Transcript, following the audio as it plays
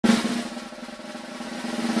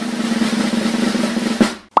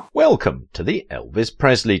Welcome to the Elvis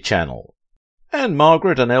Presley channel.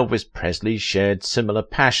 Ann-Margret and Elvis Presley shared similar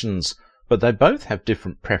passions, but they both have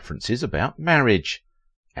different preferences about marriage.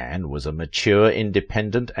 Anne was a mature,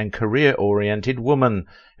 independent and career-oriented woman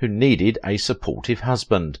who needed a supportive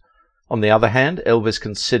husband. On the other hand, Elvis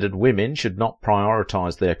considered women should not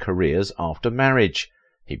prioritise their careers after marriage.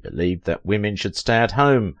 He believed that women should stay at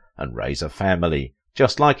home and raise a family,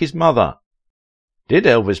 just like his mother. Did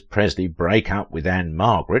Elvis Presley break up with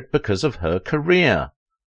Ann-Margret because of her career?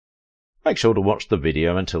 Make sure to watch the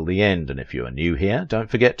video until the end, and if you are new here, don't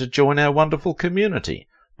forget to join our wonderful community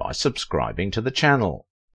by subscribing to the channel.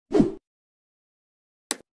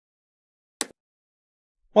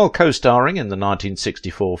 While co-starring in the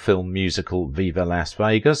 1964 film musical Viva Las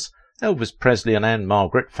Vegas, Elvis Presley and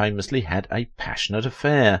Ann-Margret famously had a passionate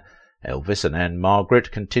affair. Elvis and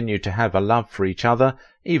Ann-Margret continued to have a love for each other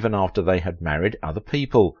even after they had married other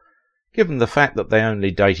people. Given the fact that they only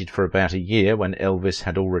dated for about a year when Elvis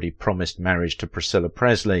had already promised marriage to Priscilla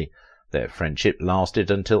Presley, their friendship lasted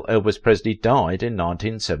until Elvis Presley died in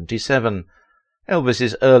 1977.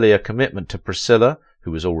 Elvis's earlier commitment to Priscilla,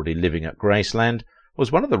 who was already living at Graceland,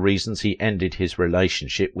 was one of the reasons he ended his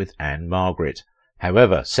relationship with Ann-Margret.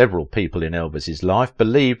 However, several people in Elvis's life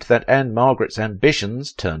believed that Ann-Margret's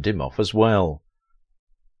ambitions turned him off as well.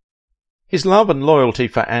 His love and loyalty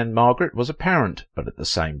for Ann-Margret was apparent, but at the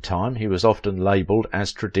same time he was often labelled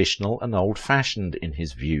as traditional and old-fashioned in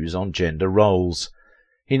his views on gender roles.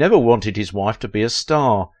 He never wanted his wife to be a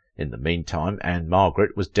star. In the meantime,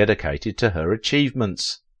 Ann-Margret was dedicated to her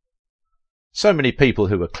achievements. So many people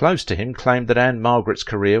who were close to him claimed that Ann-Margret's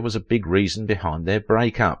career was a big reason behind their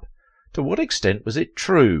breakup. To what extent was it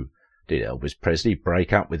true? Did Elvis Presley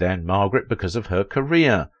break up with Ann-Margret because of her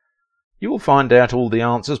career? You will find out all the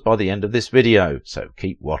answers by the end of this video, so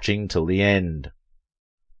keep watching till the end.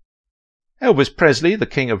 Elvis Presley, the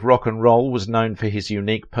king of rock and roll, was known for his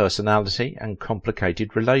unique personality and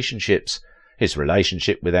complicated relationships. His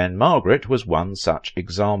relationship with Ann-Margret was one such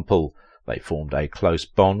example. They formed a close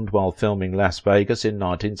bond while filming Las Vegas in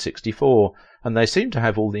 1964, and they seemed to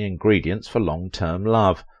have all the ingredients for long-term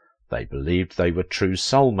love. They believed they were true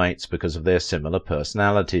soulmates because of their similar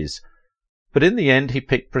personalities. But in the end he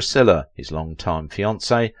picked Priscilla, his long-time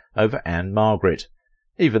fiancée, over Ann-Margret.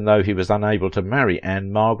 Even though he was unable to marry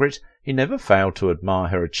Ann-Margret, he never failed to admire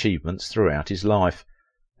her achievements throughout his life.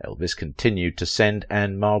 Elvis continued to send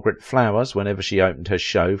Ann-Margret flowers whenever she opened her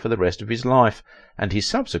show for the rest of his life, and he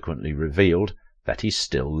subsequently revealed that he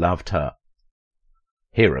still loved her.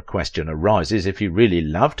 Here a question arises: if he really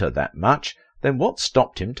loved her that much, then what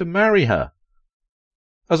stopped him to marry her?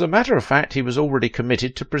 As a matter of fact, he was already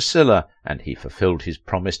committed to Priscilla, and he fulfilled his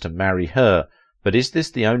promise to marry her. But is this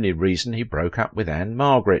the only reason he broke up with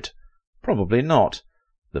Ann-Margret? Probably not.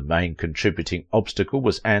 The main contributing obstacle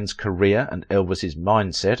was Anne's career and Elvis's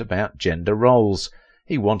mindset about gender roles.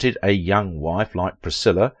 He wanted a young wife like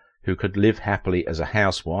Priscilla, who could live happily as a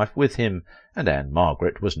housewife with him, and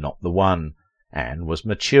Ann-Margret was not the one. Anne was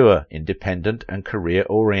mature, independent and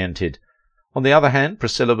career-oriented. On the other hand,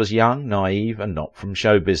 Priscilla was young, naive, and not from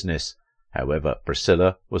show business. However,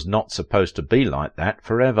 Priscilla was not supposed to be like that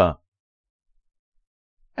forever.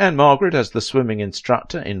 Ann-Margret, as the swimming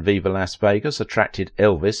instructor in Viva Las Vegas, attracted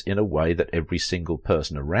Elvis in a way that every single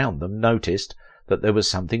person around them noticed that there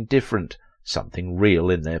was something different, something real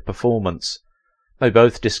in their performance. They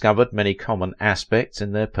both discovered many common aspects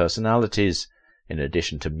in their personalities. In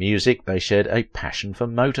addition to music, they shared a passion for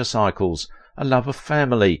motorcycles, a love of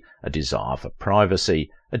family, a desire for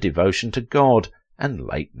privacy, a devotion to God, and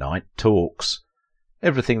late-night talks.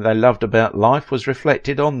 Everything they loved about life was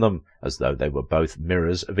reflected on them, as though they were both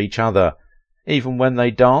mirrors of each other. Even when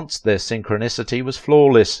they danced, their synchronicity was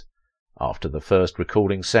flawless. After the first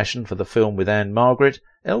recording session for the film with Ann-Margret,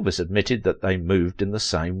 Elvis admitted that they moved in the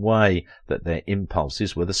same way, that their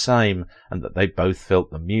impulses were the same, and that they both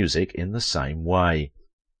felt the music in the same way.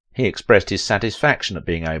 He expressed his satisfaction at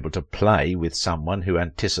being able to play with someone who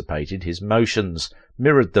anticipated his motions,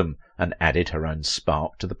 mirrored them, and added her own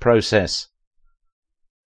spark to the process.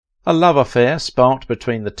 A love affair sparked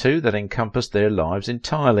between the two that encompassed their lives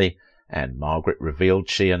entirely. Ann-Margret revealed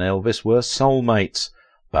she and Elvis were soulmates,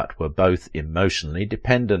 but were both emotionally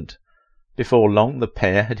dependent. Before long the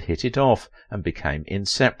pair had hit it off and became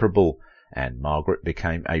inseparable. Ann-Margret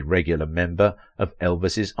became a regular member of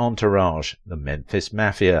Elvis's entourage, the Memphis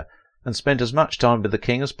Mafia, and spent as much time with the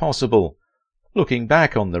king as possible. Looking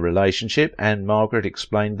back on the relationship, Ann-Margret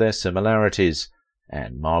explained their similarities.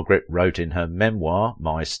 Ann-Margret wrote in her memoir,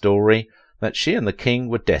 My Story, that she and the king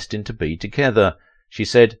were destined to be together. She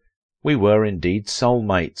said, "We were indeed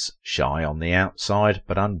soulmates, shy on the outside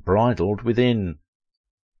but unbridled within."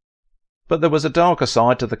 But there was a darker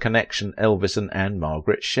side to the connection Elvis and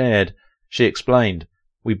Ann-Margret shared. She explained,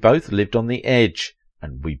 "We both lived on the edge,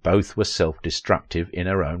 and we both were self-destructive in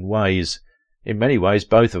our own ways. In many ways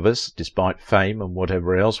both of us, despite fame and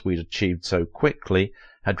whatever else we'd achieved so quickly,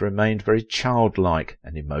 had remained very childlike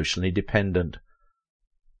and emotionally dependent.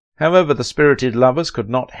 However, the spirited lovers could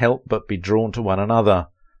not help but be drawn to one another.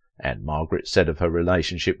 Ann-Margret said of her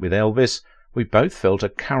relationship with Elvis, "We both felt a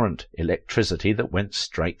current, electricity that went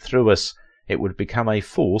straight through us. It would become a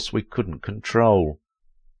force we couldn't control."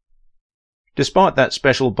 Despite that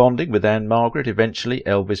special bonding with Ann-Margret, eventually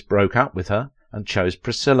Elvis broke up with her and chose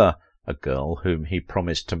Priscilla, a girl whom he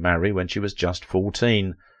promised to marry when she was just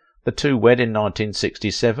 14. The two wed in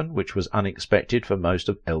 1967, which was unexpected for most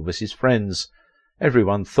of Elvis's friends.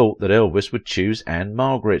 Everyone thought that Elvis would choose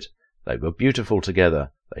Ann-Margret. They were beautiful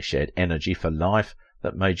together. They shared energy for life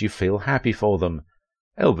that made you feel happy for them.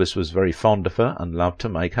 Elvis was very fond of her and loved to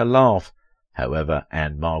make her laugh. However,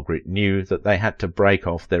 Ann-Margret knew that they had to break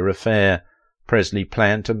off their affair. Presley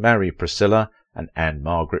planned to marry Priscilla, and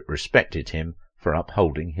Ann-Margret respected him for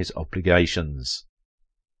upholding his obligations.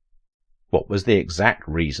 What was the exact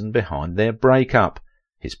reason behind their breakup?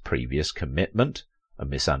 His previous commitment? A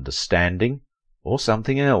misunderstanding? Or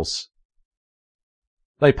something else?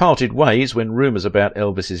 They parted ways when rumours about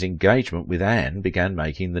Elvis's engagement with Anne began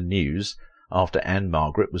making the news after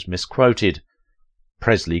Ann-Margret was misquoted.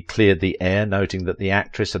 Presley cleared the air, noting that the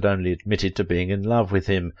actress had only admitted to being in love with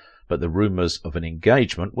him, but the rumours of an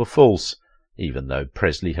engagement were false. Even though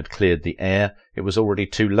Presley had cleared the air, it was already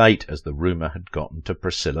too late, as the rumour had gotten to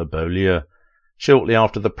Priscilla Beaulieu. Shortly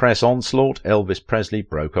after the press onslaught, Elvis Presley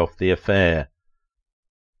broke off the affair.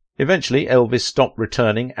 Eventually, Elvis stopped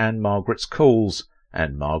returning Ann-Margret's calls.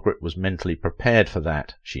 Ann-Margret was mentally prepared for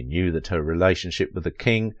that. She knew that her relationship with the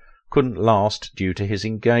king couldn't last due to his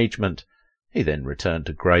engagement. He then returned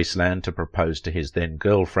to Graceland to propose to his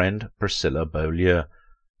then-girlfriend, Priscilla Beaulieu.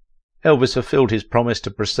 Elvis fulfilled his promise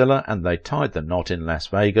to Priscilla, and they tied the knot in Las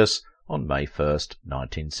Vegas on May 1st,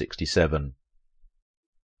 1967.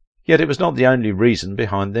 Yet it was not the only reason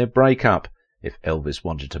behind their breakup. If Elvis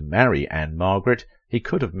wanted to marry Ann-Margret, he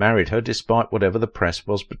could have married her despite whatever the press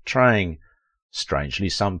was portraying. Strangely,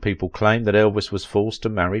 some people claim that Elvis was forced to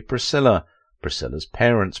marry Priscilla. Priscilla's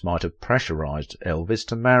parents might have pressurized Elvis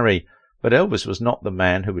to marry, but Elvis was not the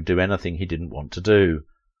man who would do anything he didn't want to do.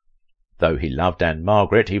 Though he loved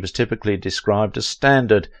Ann-Margret, he was typically described as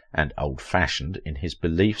standard and old-fashioned in his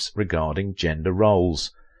beliefs regarding gender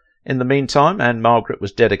roles. In the meantime, Ann-Margret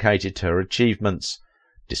was dedicated to her achievements.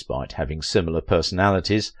 Despite having similar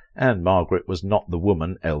personalities, Ann-Margret was not the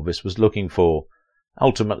woman Elvis was looking for.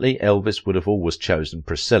 Ultimately, Elvis would have always chosen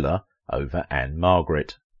Priscilla over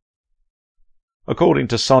Ann-Margret. According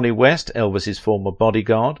to Sonny West, Elvis's former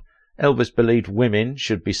bodyguard, Elvis believed women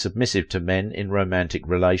should be submissive to men in romantic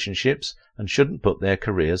relationships and shouldn't put their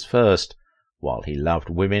careers first. While he loved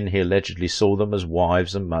women, he allegedly saw them as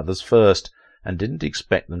wives and mothers first, and didn't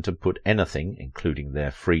expect them to put anything, including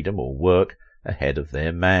their freedom or work, ahead of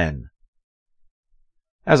their man.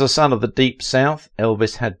 As a son of the Deep South,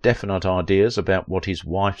 Elvis had definite ideas about what his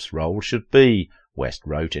wife's role should be, West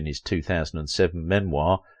wrote in his 2007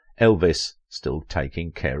 memoir, Elvis, Still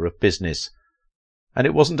Taking Care of Business. And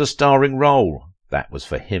it wasn't a starring role. That was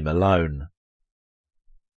for him alone.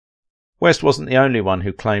 West wasn't the only one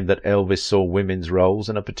who claimed that Elvis saw women's roles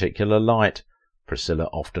in a particular light. Priscilla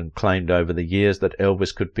often claimed over the years that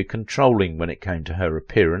Elvis could be controlling when it came to her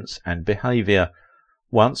appearance and behaviour.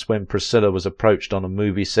 Once, when Priscilla was approached on a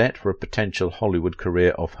movie set for a potential Hollywood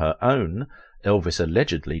career of her own, Elvis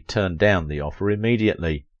allegedly turned down the offer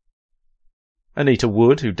immediately. Anita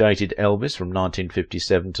Wood, who dated Elvis from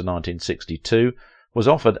 1957 to 1962, was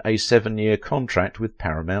offered a 7-year contract with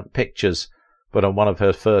Paramount Pictures, but on one of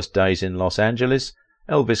her first days in Los Angeles,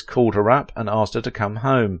 Elvis called her up and asked her to come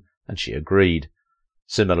home, and she agreed.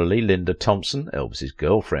 Similarly, Linda Thompson, Elvis's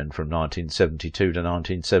girlfriend from 1972 to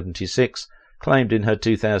 1976, claimed in her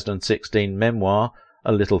 2016 memoir,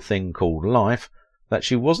 A Little Thing Called Life, that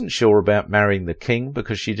she wasn't sure about marrying the king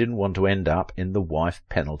because she didn't want to end up in the wife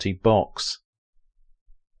penalty box.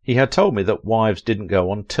 He had told me that wives didn't go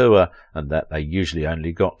on tour, and that they usually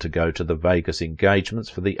only got to go to the Vegas engagements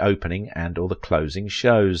for the opening and or the closing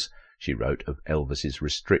shows, she wrote of Elvis's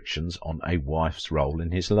restrictions on a wife's role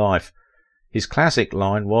in his life. His classic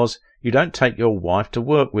line was, "You don't take your wife to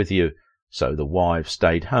work with you," so the wives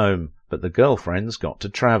stayed home, but the girlfriends got to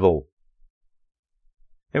travel.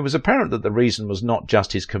 It was apparent that the reason was not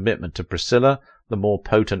just his commitment to Priscilla. The more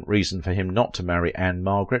potent reason for him not to marry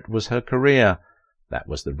Ann-Margret was her career. That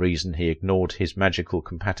was the reason he ignored his magical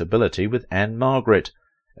compatibility with Ann-Margret.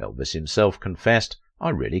 Elvis himself confessed, I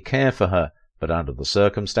really care for her, but under the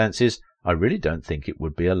circumstances, I really don't think it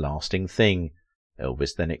would be a lasting thing."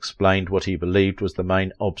 Elvis then explained what he believed was the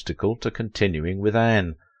main obstacle to continuing with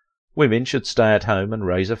Anne. "Women should stay at home and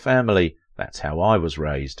raise a family. That's how I was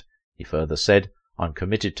raised." He further said, "I'm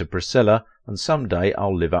committed to Priscilla, and some day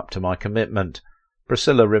I'll live up to my commitment.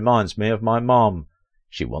 Priscilla reminds me of my mom.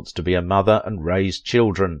 She wants to be a mother and raise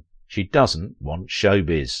children. She doesn't want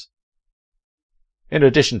showbiz." In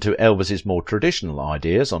addition to Elvis's more traditional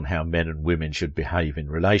ideas on how men and women should behave in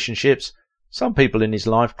relationships, some people in his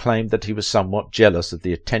life claimed that he was somewhat jealous of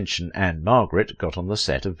the attention Ann-Margret got on the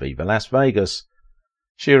set of Viva Las Vegas.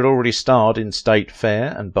 She had already starred in State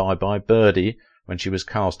Fair and Bye Bye Birdie when she was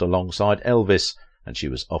cast alongside Elvis, and she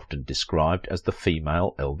was often described as the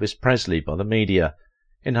female Elvis Presley by the media.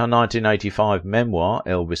 In her 1985 memoir,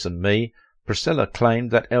 Elvis and Me, Priscilla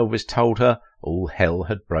claimed that Elvis told her all hell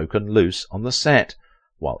had broken loose on the set.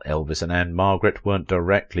 While Elvis and Ann-Margret weren't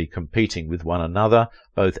directly competing with one another,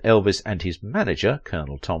 both Elvis and his manager,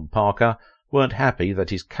 Colonel Tom Parker, weren't happy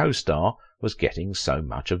that his co-star was getting so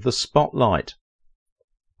much of the spotlight.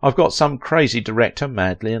 "I've got some crazy director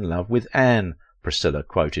madly in love with Anne," Priscilla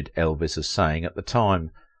quoted Elvis as saying at the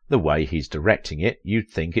time. "The way he's directing it, you'd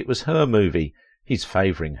think it was her movie. He's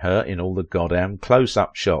favouring her in all the goddamn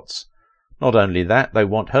close-up shots. Not only that, they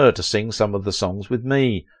want her to sing some of the songs with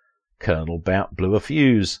me. Colonel bout blew a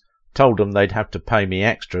fuse. Told them they'd have to pay me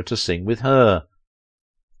extra to sing with her."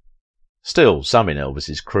 Still, some in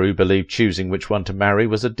Elvis's crew believed choosing which one to marry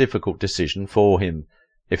was a difficult decision for him.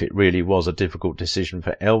 If it really was a difficult decision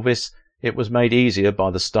for Elvis, it was made easier by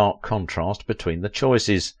the stark contrast between the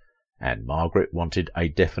choices. Ann-Margret wanted a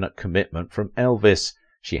definite commitment from Elvis.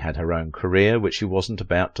 She had her own career, which she wasn't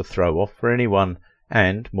about to throw off for anyone,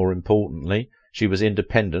 and, more importantly, she was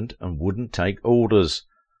independent and wouldn't take orders.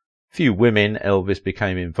 Few women Elvis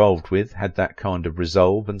became involved with had that kind of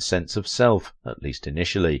resolve and sense of self, at least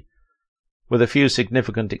initially. With a few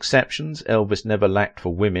significant exceptions, Elvis never lacked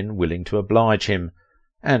for women willing to oblige him.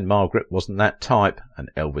 Ann-Margret wasn't that type, and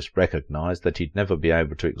Elvis recognised that he'd never be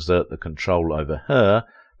able to exert the control over her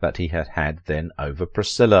that he had had then over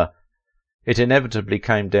Priscilla. It inevitably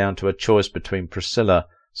came down to a choice between Priscilla,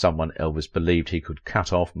 someone Elvis believed he could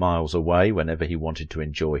cut off miles away whenever he wanted to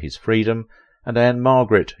enjoy his freedom, and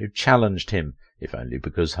Ann-Margret, who challenged him, if only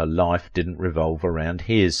because her life didn't revolve around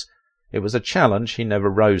his. It was a challenge he never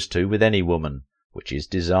rose to with any woman, which is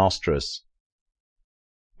disastrous.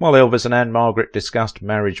 While Elvis and Ann-Margret discussed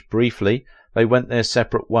marriage briefly, they went their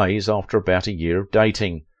separate ways after about a year of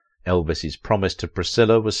dating. Elvis's promise to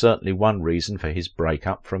Priscilla was certainly one reason for his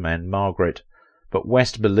break-up from Ann-Margret, but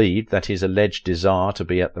West believed that his alleged desire to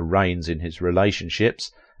be at the reins in his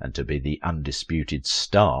relationships, and to be the undisputed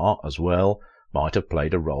star as well, might have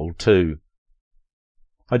played a role too.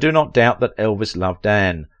 "I do not doubt that Elvis loved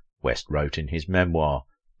Anne," West wrote in his memoir,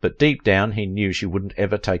 "but deep down he knew she wouldn't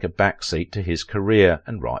ever take a back seat to his career,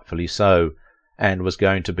 and rightfully so. Anne was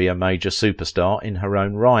going to be a major superstar in her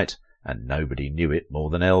own right, and nobody knew it more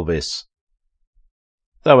than Elvis."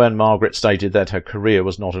 Though Ann-Margret stated that her career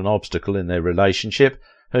was not an obstacle in their relationship,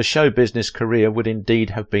 her show business career would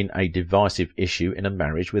indeed have been a divisive issue in a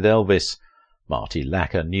marriage with Elvis. Marty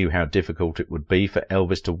Lacker knew how difficult it would be for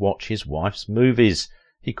Elvis to watch his wife's movies.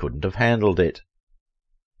 He couldn't have handled it.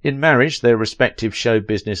 In marriage, their respective show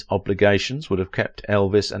business obligations would have kept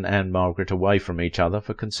Elvis and Ann-Margret away from each other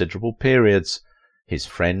for considerable periods. His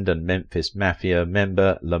friend and Memphis Mafia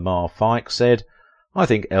member Lamar Fike said, "I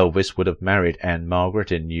think Elvis would have married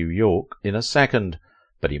Ann-Margret in New York in a second,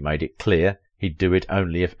 but he made it clear he'd do it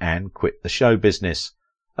only if Anne quit the show business,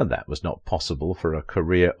 and that was not possible for a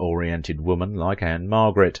career-oriented woman like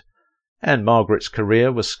Ann-Margret. Ann-Margret's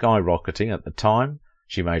career was skyrocketing at the time.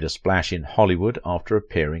 She made a splash in Hollywood after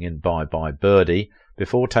appearing in Bye Bye Birdie,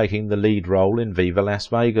 before taking the lead role in Viva Las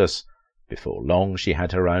Vegas. Before long she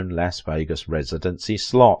had her own Las Vegas residency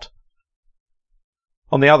slot."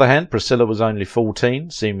 On the other hand, Priscilla was only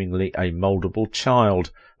 14, seemingly a mouldable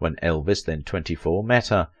child, when Elvis, then 24, met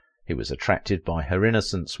her. He was attracted by her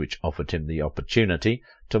innocence, which offered him the opportunity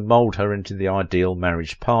to mould her into the ideal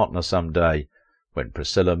marriage partner some day. When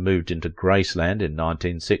Priscilla moved into Graceland in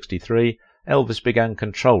 1963, Elvis began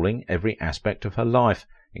controlling every aspect of her life,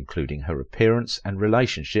 including her appearance and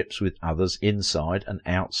relationships with others inside and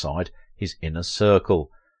outside his inner circle.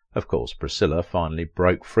 Of course, Priscilla finally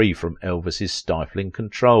broke free from Elvis's stifling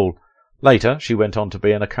control. Later, she went on to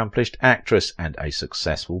be an accomplished actress and a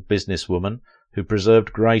successful businesswoman who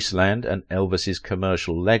preserved Graceland and Elvis's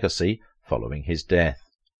commercial legacy following his death.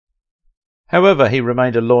 However, he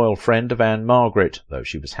remained a loyal friend of Ann-Margret, though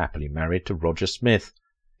she was happily married to Roger Smith.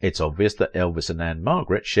 It's obvious that Elvis and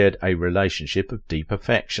Ann-Margret shared a relationship of deep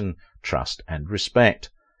affection, trust and respect.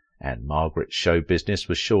 Ann-Margret's show business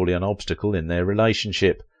was surely an obstacle in their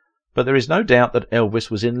relationship, but there is no doubt that Elvis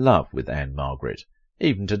was in love with Ann-Margret.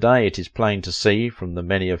 Even today it is plain to see from the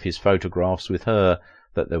many of his photographs with her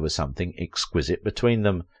that there was something exquisite between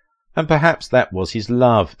them, and perhaps that was his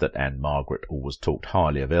love that Ann-Margret always talked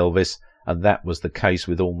highly of Elvis, and that was the case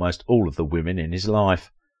with almost all of the women in his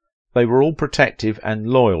life. They were all protective and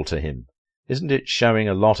loyal to him. Isn't it showing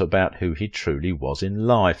a lot about who he truly was in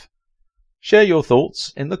life? Share your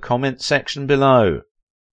thoughts in the comment section below.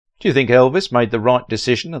 Do you think Elvis made the right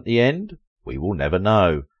decision at the end? We will never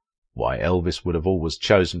know. Why Elvis would have always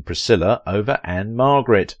chosen Priscilla over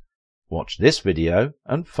Ann-Margret? Watch this video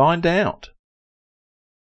and find out.